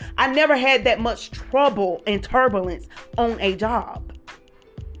whatever. I never had that much trouble and turbulence on a job.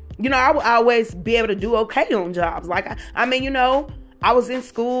 I would always be able to do okay on jobs. Like, I was in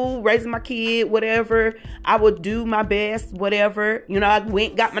school, raising my kid, whatever. I would do my best, whatever. I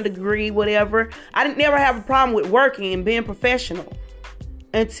went, got my degree, whatever. I didn't never have a problem with working and being professional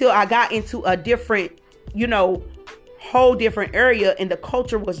until I got into a different, whole different area, and the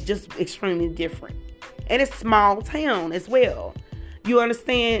culture was just extremely different. And it's small town as well. You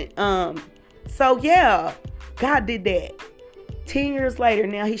understand? So yeah, God did that. 10 years later,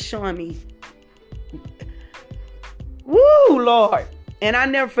 now he's showing me. Woo, Lord. And I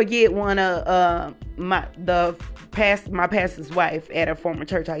never forget one of my pastor's wife at a former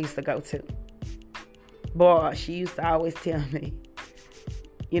church I used to go to. Boy, she used to always tell me,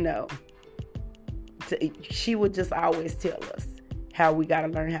 she would just always tell us how we got to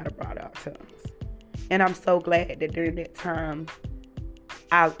learn how to bridle our tongues. And I'm so glad that during that time,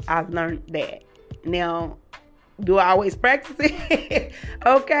 I learned that. Now, do I always practice it?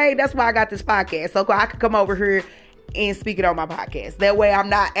 Okay, that's why I got this podcast. So I can come over here and speak it on my podcast. That way I'm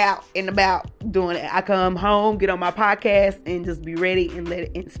not out and about doing it. I come home, get on my podcast, and just be ready and let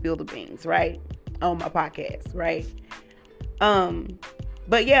it and spill the beans, right? On my podcast, right?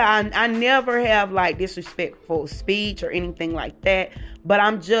 But yeah, I never have like disrespectful speech or anything like that. But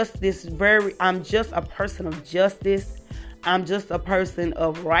I'm just a person of justice. I'm just a person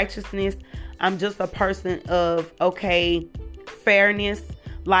of righteousness. I'm just a person of, fairness.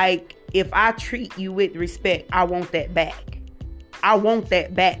 Like, if I treat you with respect, I want that back. I want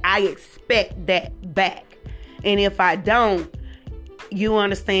that back. I expect that back. And if I don't, you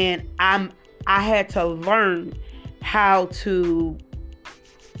understand, I had to learn how to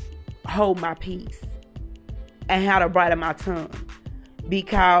hold my peace and how to bridle my tongue.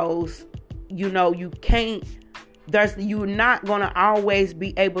 Because, you're not going to always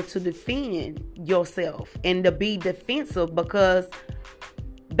be able to defend yourself and to be defensive, because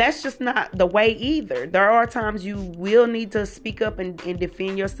that's just not the way either. There are times you will need to speak up and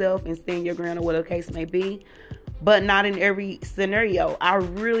defend yourself and stand your ground or whatever the case may be, but not in every scenario. I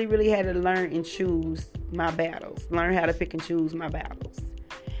really, really had to learn and choose my battles, learn how to pick and choose my battles.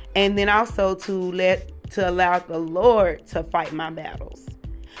 And then also to allow the Lord to fight my battles.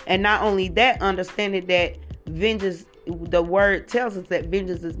 And not only that, understanding that vengeance, the word tells us that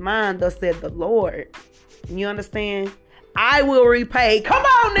vengeance is mine, thus said the Lord. You understand? I will repay. Come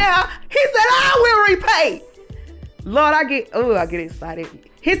on now. He said, I will repay. Lord, I get excited.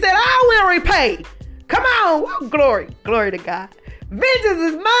 He said, I will repay. Come on. Woo, glory to God. Vengeance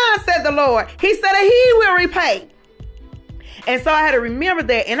is mine, said the Lord. He said that he will repay. And so I had to remember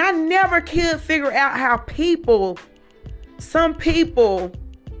that. And I never could figure out how some people,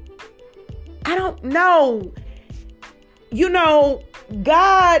 I don't know.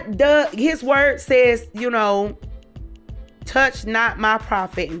 God does, his word says, touch not my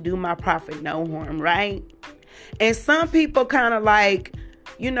prophet and do my prophet no harm, right? And some people kind of like,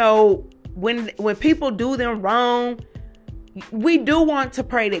 when people do them wrong, we do want to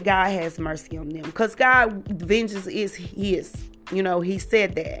pray that God has mercy on them, because God, vengeance is his. He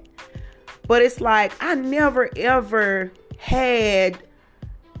said that. But it's like, I never ever had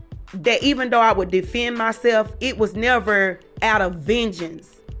that. Even though I would defend myself, it was never out of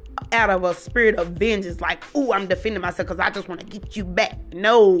vengeance, out of a spirit of vengeance, like, oh, I'm defending myself because I just want to get you back.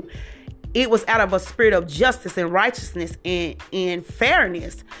 No, it was out of a spirit of justice and righteousness and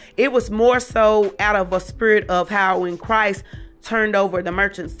fairness. It was more so out of a spirit of how when Christ turned over the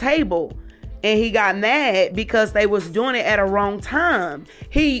merchant's table and he got mad because they was doing it at a wrong time.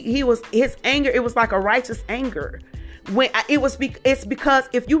 His anger, it was like a righteous anger. It's because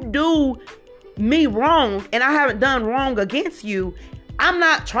if you do me wrong and I haven't done wrong against you, I'm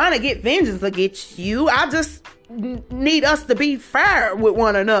not trying to get vengeance against you. I just need us to be fair with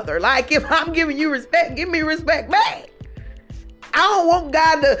one another. Like, if I'm giving you respect, give me respect back. I don't want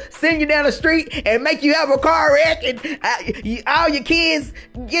God to send you down the street and make you have a car wreck and all your kids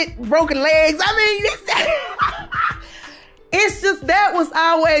get broken legs. It's just, that was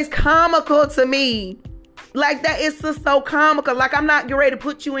always comical to me. Like, that is just so comical. Like, I'm not getting ready to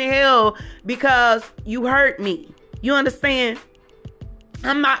put you in hell because you hurt me. You understand?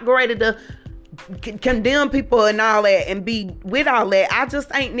 I'm not ready to condemn people and all that and be with all that. I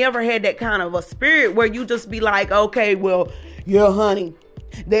just ain't never had that kind of a spirit where you just be like, okay, well, yeah, honey,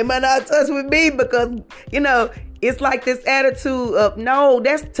 they might not touch with me because, it's like this attitude of, no,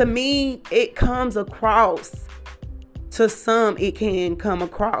 that's, to me, it comes across, to some, it can come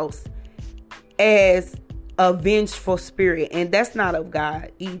across as a vengeful spirit. And that's not of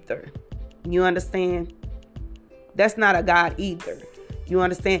God either. You understand? That's not of God either. You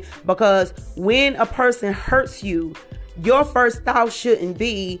understand? Because when a person hurts you, your first thought shouldn't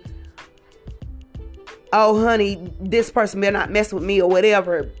be, oh, honey, this person better not mess with me or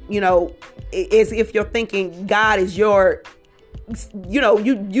whatever. As if you're thinking God is your,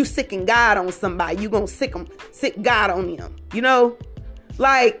 you sicking God on somebody. You gonna sick God on them.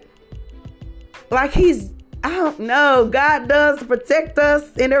 Like he's, I don't know. God does protect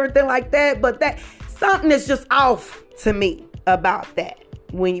us and everything like that, but that something is just off to me. about that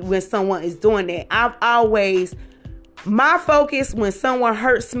when someone is doing that. My focus when someone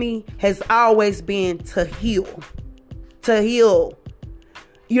hurts me has always been to heal. To heal.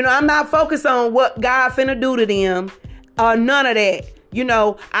 You know, I'm not focused on what God finna do to them or none of that. You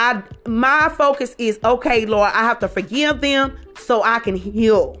know, my focus is, okay, Lord, I have to forgive them so I can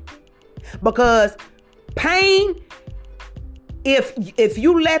heal. Because pain, if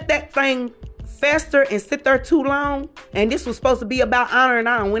you let that thing fester and sit there too long, and this was supposed to be about honor, and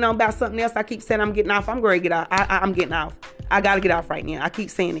I done went on about something else. I keep saying I'm getting off. I'm going to get off. I'm getting off. I got to get off right now. I keep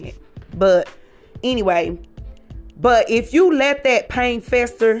saying it. But anyway, if you let that pain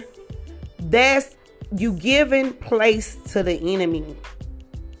fester, that's you giving place to the enemy.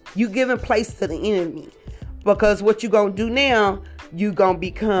 You giving place to the enemy. Because what you going to do now, you going to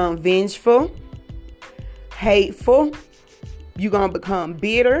become vengeful, hateful. You going to become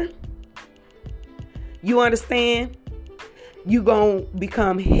bitter. You understand? You going to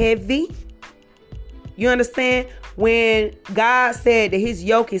become heavy. You understand? When God said that his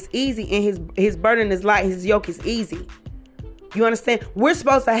yoke is easy and his burden is light, his yoke is easy. You understand? We're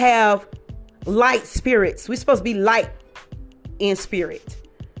supposed to have light spirits. We're supposed to be light in spirit.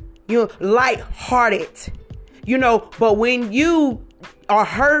 You know, light-hearted. You know, but when you are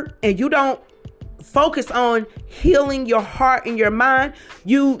hurt and you don't focus on healing your heart and your mind,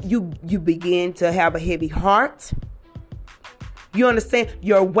 you begin to have a heavy heart. You understand?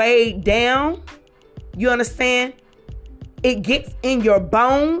 You're weighed down. You understand? It gets in your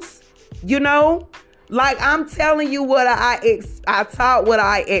bones, you know? Like I'm telling you what I taught what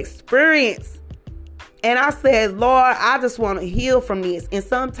I experienced. And I said, Lord, I just want to heal from this. And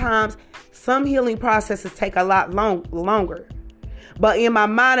sometimes some healing processes take a lot longer. But in my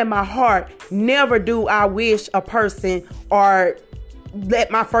mind and my heart, never do I wish a person or let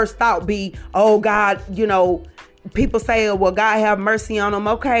my first thought be, oh God, you know, people say, oh, well, God have mercy on them.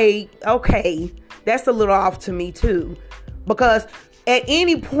 Okay. That's a little off to me too. Because at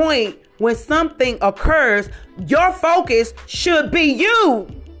any point when something occurs, your focus should be you.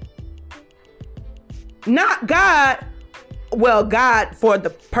 Not God. Well, God for the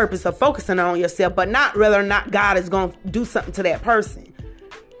purpose of focusing on yourself, but not whether or not God is going to do something to that person.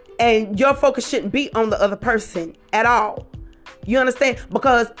 And your focus shouldn't be on the other person at all. You understand?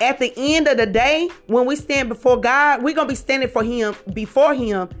 Because at the end of the day, when we stand before God, we're going to be standing before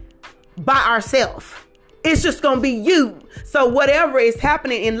him by ourselves. It's just going to be you. So whatever is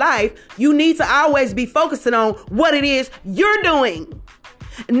happening in life, you need to always be focusing on what it is you're doing.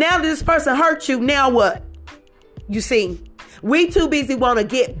 Now that this person hurt you, now what? You see, we too busy want to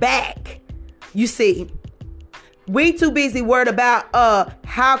get back. You see, we too busy worried about,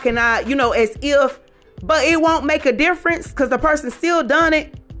 how can I, you know, as if, but it won't make a difference because the person still done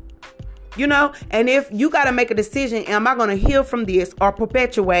it, you know. And if you got to make a decision, am I going to heal from this or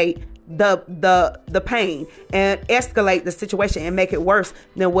perpetuate the pain and escalate the situation and make it worse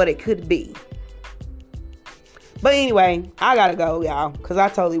than what it could be? But anyway, I gotta go, y'all, because I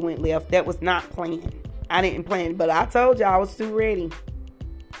totally went left. That was not planned. I didn't plan, but I told y'all I was too ready.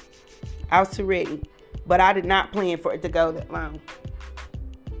 But I did not plan for it to go that long.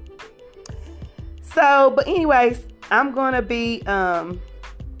 So, but anyways, I'm going to be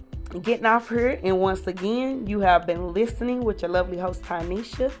getting off here. And once again, you have been listening with your lovely host,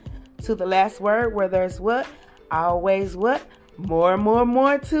 Tanisha, to The Last Word, where there's what? Always what? More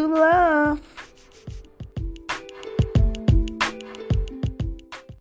to love.